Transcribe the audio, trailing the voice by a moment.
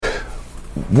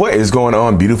What is going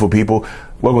on, beautiful people?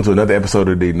 Welcome to another episode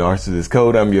of the Narcissist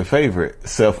Code. I'm your favorite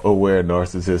self-aware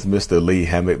narcissist, Mr. Lee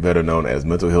Hammock, better known as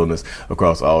Mental Illness,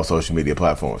 across all social media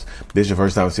platforms. If this is your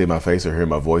first time seeing my face or hearing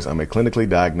my voice, I'm a clinically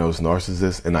diagnosed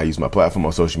narcissist, and I use my platform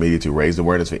on social media to raise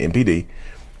awareness for NPD,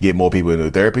 get more people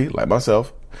into therapy, like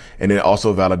myself, and then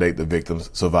also validate the victims,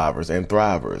 survivors, and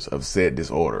thrivers of said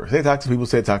disorder. Said toxic people,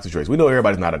 said toxic traits. We know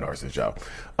everybody's not a narcissist,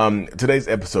 y'all. Today's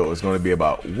episode is going to be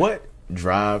about what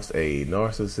drives a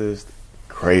narcissist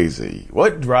crazy.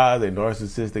 What drives a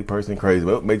narcissistic person crazy?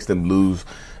 What makes them lose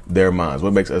their minds?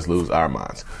 What makes us lose our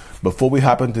minds? Before we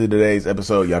hop into today's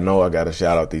episode, y'all know I got to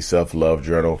shout out the self-love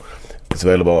journal. It's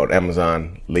available on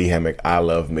Amazon. Lee Hammock, I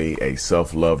Love Me, a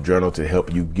self-love journal to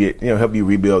help you help you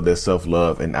rebuild that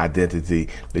self-love and identity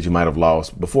that you might have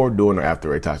lost before, during, or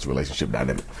after a toxic relationship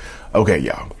dynamic. Okay,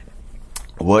 y'all.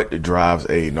 What drives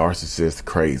a narcissist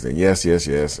crazy?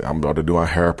 Yes. I'm about to do my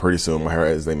hair pretty soon. My hair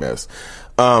is a mess.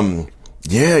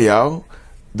 Yeah, y'all.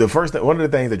 One of the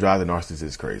things that drives a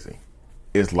narcissist crazy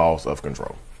is loss of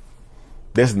control.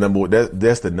 That's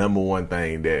the number one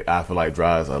thing that I feel like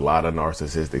drives a lot of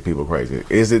narcissistic people crazy.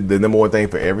 Is it the number one thing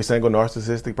for every single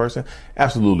narcissistic person?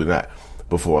 Absolutely not.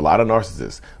 But for a lot of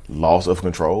narcissists, loss of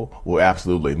control will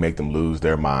absolutely make them lose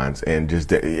their minds and just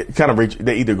they're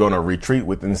either going to retreat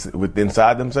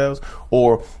inside themselves,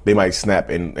 or they might snap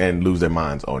and lose their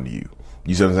minds on you.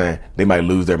 You see what I'm saying? They might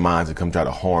lose their minds and come try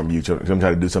to harm you, come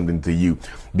try to do something to you,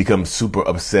 become super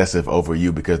obsessive over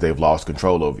you because they've lost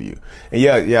control over you. And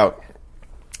yeah.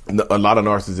 A lot of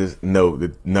narcissists know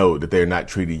that they're not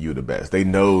treating you the best. They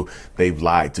know they've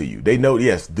lied to you. They know,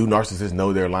 yes, do narcissists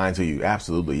know they're lying to you?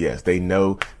 Absolutely, yes. They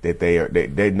know that they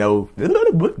know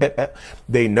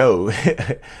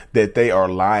that they are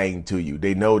lying to you.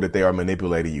 They know that they are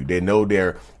manipulating you. They know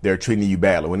they're treating you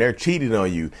badly. When they're cheating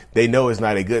on you, they know it's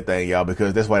not a good thing, y'all,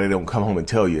 because that's why they don't come home and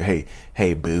tell you,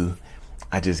 hey, boo,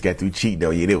 I just got through cheating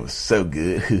on you and it was so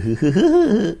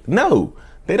good. No,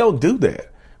 they don't do that.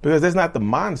 Because that's not the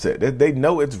mindset. They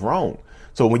know it's wrong.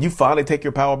 So when you finally take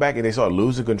your power back and they start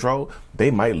losing control, they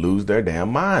might lose their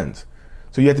damn minds.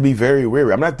 So you have to be very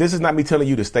wary. This is not me telling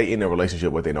you to stay in a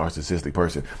relationship with a narcissistic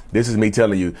person. This is me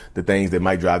telling you the things that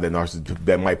might drive that narcissist,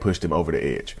 that might push them over the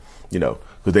edge, because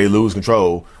they lose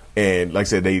control. And like I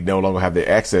said, they no longer have the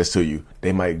access to you.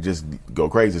 They might just go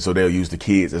crazy. So they'll use the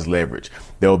kids as leverage.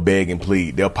 They'll beg and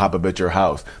plead. They'll pop up at your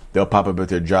house. They'll pop up at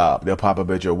their job. They'll pop up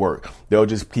at your work. They'll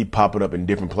just keep popping up in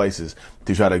different places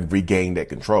to try to regain that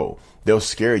control. They'll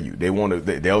scare you.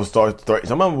 They'll start,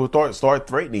 some of them will start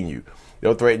threatening you.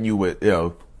 They'll threaten you with,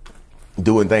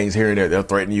 doing things here and there. They'll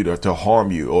threaten you to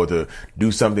harm you or to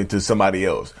do something to somebody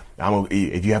else.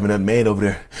 If you have another man over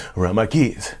there around my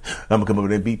kids, I'm gonna come over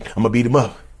there and I'm gonna beat him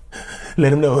up.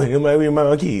 Let them know nobody around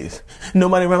my kids.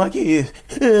 Nobody around my kids.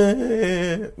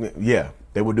 Yeah,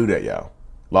 they would do that, y'all.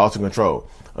 Loss of control.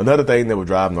 Another thing that would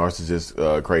drive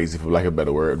narcissists crazy, for lack of a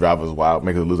better word, drive us wild,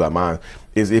 make us lose our minds,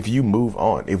 is if you move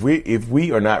on. If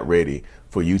we are not ready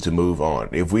for you to move on,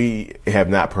 if we have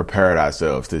not prepared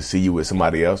ourselves to see you with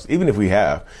somebody else, even if we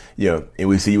have, and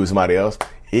we see you with somebody else,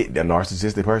 a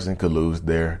narcissistic person could lose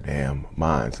their damn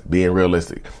minds. Being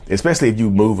realistic, especially if you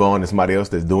move on to somebody else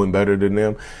that's doing better than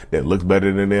them, that looks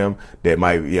better than them, that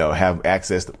might have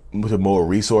access to more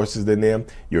resources than them.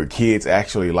 Your kids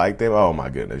actually like them. Oh my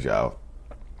goodness, y'all.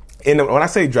 And when I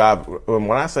say drive a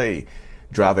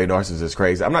narcissist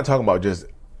crazy, I'm not talking about just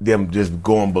them just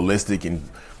going ballistic and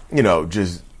they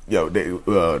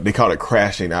call it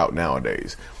crashing out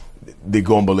nowadays. They're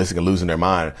going ballistic and losing their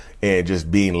mind and just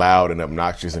being loud and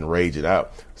obnoxious and raging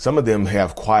out. Some of them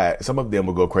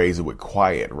will go crazy with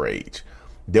quiet rage.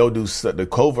 The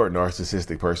covert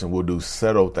narcissistic person will do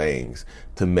subtle things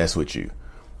to mess with you.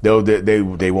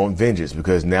 They want vengeance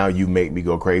because now you make me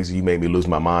go crazy. You make me lose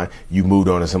my mind. You moved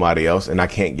on to somebody else and I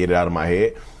can't get it out of my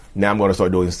head. Now I'm going to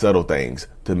start doing subtle things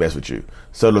to mess with you,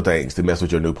 subtle things to mess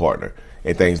with your new partner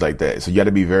and things like that. So you got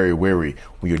to be very wary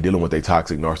when you're dealing with a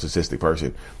toxic narcissistic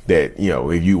person that,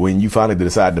 when you finally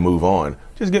decide to move on,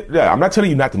 I'm not telling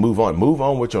you not to move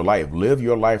on with your life, live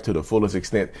your life to the fullest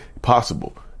extent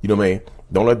possible. You know what I mean?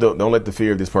 Don't let the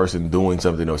fear of this person doing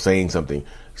something or saying something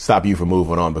stop you from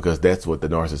moving on, because that's what the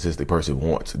narcissistic person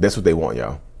wants. That's what they want,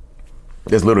 y'all.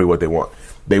 That's literally what they want.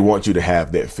 They want you to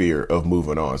have that fear of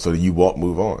moving on so that you won't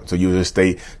move on. So you just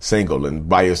stay single and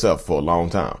by yourself for a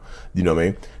long time. You know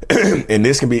what I mean? and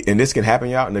this can happen,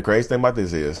 y'all. And the crazy thing about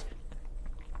this is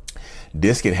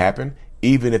this can happen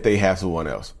even if they have someone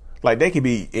else. Like they could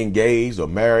be engaged or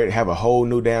married, have a whole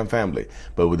new damn family.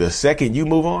 But with the second you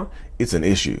move on, it's an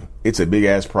issue. It's a big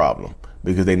ass problem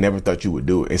because they never thought you would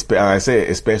do it. I said,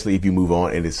 especially if you move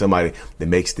on and it's somebody that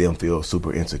makes them feel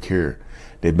super insecure.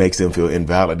 that makes them feel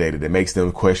invalidated, that makes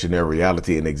them question their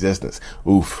reality and existence.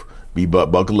 Oof.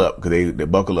 Buckle up, because they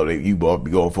buckle up. You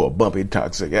be going for a bumpy,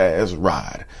 toxic ass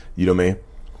ride. You know what I mean?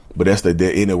 But that's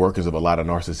the inner workings of a lot of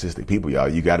narcissistic people, y'all.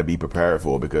 You got to be prepared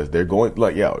for it, because they're going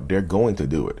to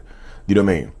do it. You know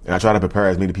what I mean? And I try to prepare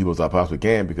as many people as I possibly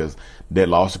can, because that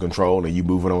loss of control and you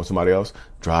moving on with somebody else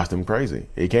drives them crazy.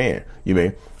 It can. You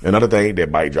mean? Another thing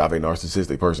that might drive a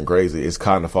narcissistic person crazy is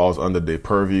kind of falls under the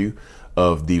purview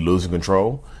of the losing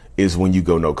control is when you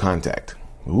go no contact.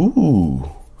 Ooh.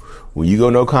 When you go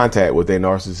no contact with a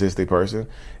narcissistic person,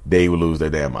 they will lose their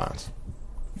damn minds.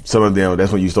 Some of them,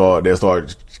 that's when they'll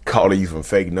start calling you from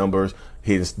fake numbers,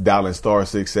 dialing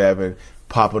 *67,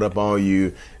 popping up on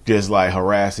you, just like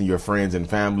harassing your friends and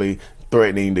family,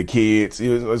 threatening the kids.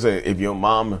 If your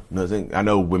mom doesn't, I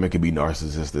know women can be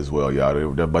narcissists as well, y'all. There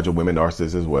are a bunch of women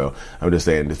narcissists as well. I'm just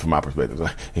saying this from my perspective.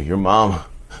 Like, if your mom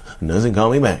doesn't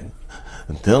call me back,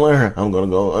 tell her I'm going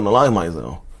to go unalive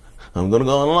myself. I'm going to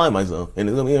go unalive myself, and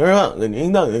it's going to be her out.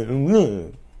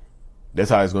 That's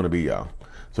how it's going to be, y'all.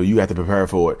 So you have to prepare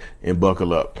for it and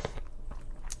buckle up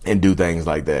and do things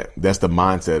like that. That's the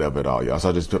mindset of it all, y'all. So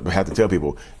I just have to tell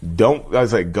people, go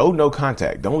no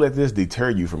contact. Don't let this deter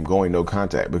you from going no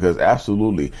contact, because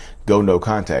absolutely go no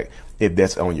contact if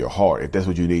that's on your heart, if that's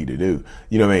what you need to do.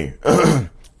 You know what I mean?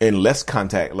 And less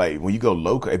contact, like when you go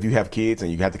low, if you have kids and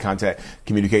you have to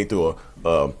communicate through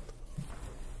a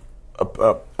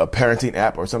parenting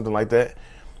app or something like that,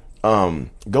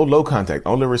 go low contact.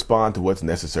 Only respond to what's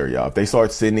necessary, y'all. If they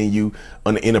start sending you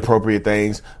inappropriate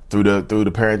things through the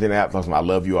parenting app, like I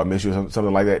love you, I miss you,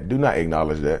 something like that, do not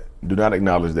acknowledge that. Do not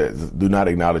acknowledge that. Do not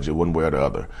acknowledge it one way or the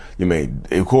other. You mean,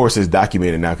 of course, it's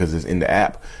documented now because it's in the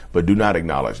app, but do not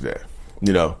acknowledge that.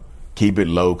 You know, keep it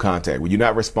low contact. When you're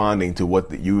not responding to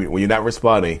when you're not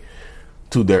responding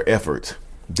to their efforts,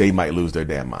 they might lose their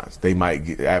damn minds. They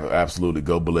might absolutely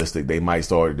go ballistic. They might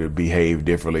start to behave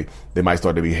differently. They might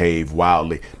start to behave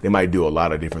wildly. They might do a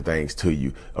lot of different things to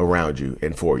you, around you,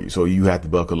 and for you. So you have to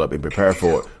buckle up and prepare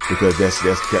for it, because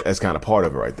that's kind of part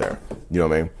of it right there. You know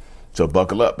what I mean? So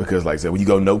buckle up, because like I said, when you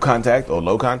go no contact or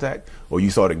low contact, or you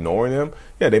start ignoring them,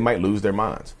 yeah, they might lose their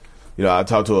minds. You know, I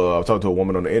talked to a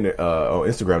woman on on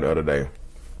Instagram the other day.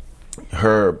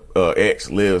 Her ex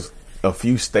lives a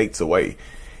few states away.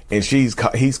 And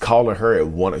he's calling her at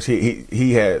one.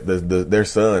 He had their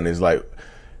son is like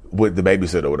with the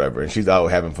babysitter or whatever, and she's out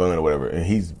having fun or whatever, and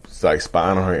he's like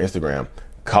spying on her Instagram,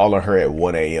 calling her at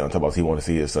 1 a.m. talking about he want to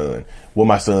see his son. Where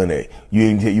my son at?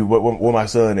 Where my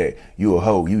son at? You a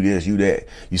hoe? You this? You that?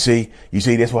 You see?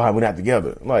 That's why we're not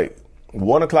together. Like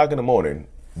 1 o'clock in the morning.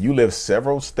 You live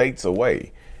several states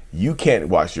away. You can't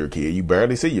watch your kid. You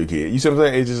barely see your kid. You see what I'm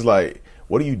saying? It's just like,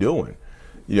 what are you doing?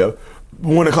 You know.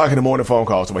 1 o'clock in the morning phone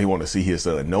call, somebody he want to see his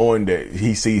son, knowing that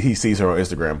he sees her on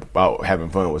Instagram out having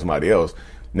fun with somebody else.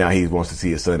 Now he wants to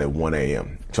see his son at 1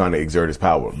 a.m. trying to exert his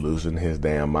power, losing his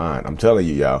damn mind. I'm telling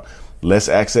you, y'all, less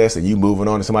access and you moving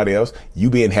on to somebody else, you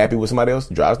being happy with somebody else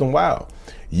drives them wild.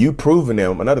 You proving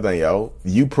them, another thing, y'all,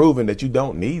 you proving that you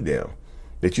don't need them,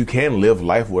 that you can live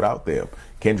life without them,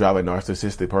 can drive a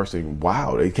narcissistic person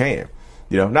wild. They can.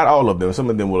 You know, not all of them. Some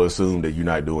of them will assume that you're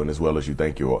not doing as well as you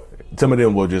think you are. Some of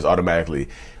them will just automatically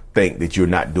think that you're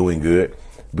not doing good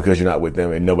because you're not with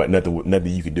them, and nothing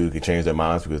you can do can change their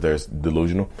minds because they're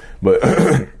delusional. But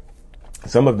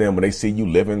some of them, when they see you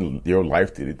living your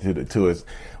life when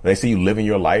they see you living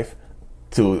your life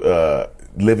to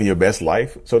living your best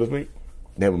life, so to speak,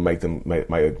 that would make them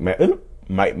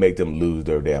might make them lose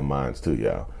their damn minds too,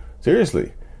 y'all.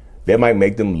 Seriously. That might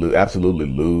make them absolutely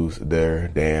lose their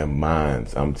damn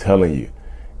minds. I'm telling you.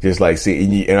 Just like,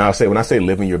 when I say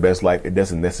living your best life, it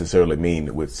doesn't necessarily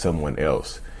mean with someone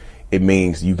else. It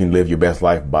means you can live your best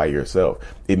life by yourself.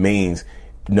 It means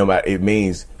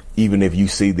even if you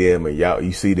see them and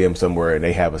you see them somewhere and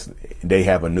they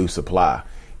have a new supply,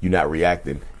 you're not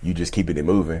reacting. You just keeping it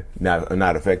moving,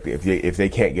 not effective. If they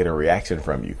can't get a reaction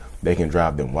from you, they can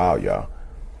drive them wild, y'all.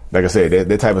 Like I said,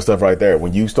 that type of stuff right there.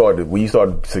 When you start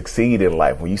to succeed in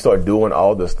life, when you start doing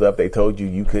all the stuff they told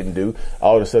you couldn't do,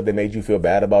 all the stuff they made you feel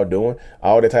bad about doing,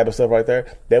 all that type of stuff right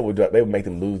there, they would make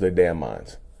them lose their damn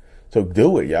minds. So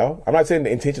do it, y'all. I'm not saying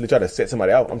to intentionally try to set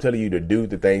somebody out. I'm telling you to do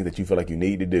the things that you feel like you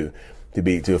need to do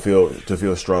to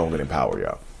feel strong and empowered,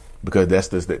 y'all. Because that's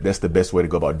the best way to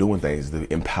go about doing things, is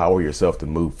to empower yourself to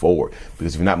move forward.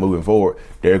 Because if you're not moving forward,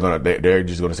 they're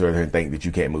just gonna sit there and think that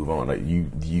you can't move on. Like you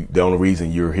the only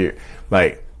reason you're here,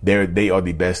 like they are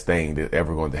the best thing that's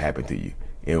ever going to happen to you.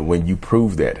 And when you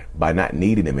prove that by not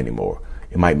needing them anymore,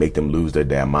 it might make them lose their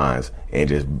damn minds and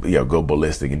just, go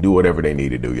ballistic and do whatever they need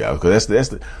to do, y'all. Because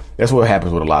that's what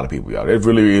happens with a lot of people, y'all. It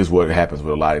really is what happens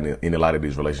with in a lot of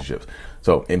these relationships.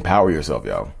 So empower yourself,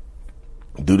 y'all.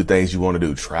 Do the things you want to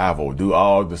do. Travel. Do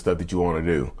all the stuff that you want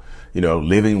to do.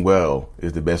 Living well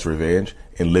is the best revenge,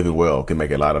 and living well can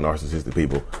make a lot of narcissistic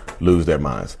people lose their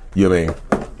minds. You know what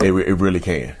I mean? It really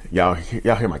can. Y'all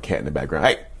hear my cat in the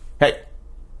background. Hey.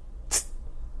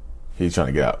 He's trying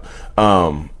to get out.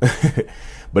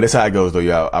 But that's how it goes, though,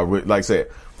 y'all. Like I said,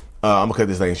 I'm gonna cut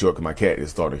this thing short because my cat is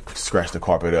starting to scratch the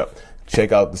carpet up.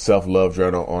 Check out the Self-Love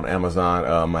Journal on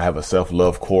Amazon. I have a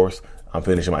self-love course. I'm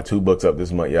finishing my 2 books up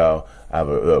this month, y'all. I have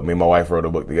me and my wife wrote a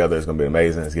book together. It's gonna be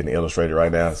amazing. It's getting illustrated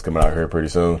right now. It's coming out here pretty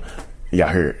soon. Y'all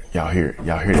hear it. Y'all hear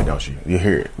it, don't you? You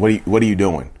hear it. What are you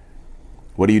doing?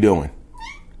 What are you doing?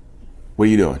 What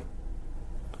are you doing?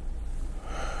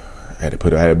 I had to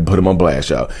put him on blast,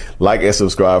 y'all. Like and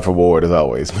subscribe for more, as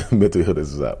always. Mental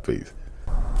Healness is out. Peace.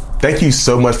 Thank you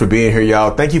so much for being here,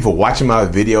 y'all. Thank you for watching my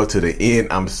video to the end.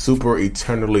 I'm super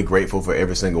eternally grateful for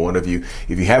every single one of you.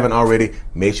 If you haven't already,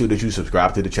 make sure that you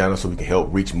subscribe to the channel so we can help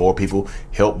reach more people,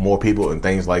 help more people and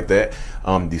things like that.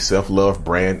 The Self-Love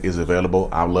brand is available.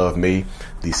 I Love Me.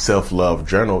 The Self-Love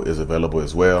Journal is available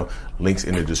as well. Links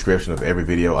in the description of every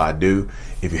video I do.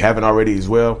 If you haven't already as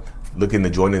well, look into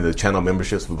joining the channel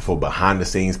memberships for behind the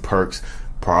scenes perks,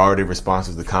 priority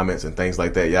responses to comments and things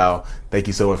like that, y'all. Thank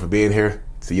you so much for being here.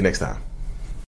 See you next time.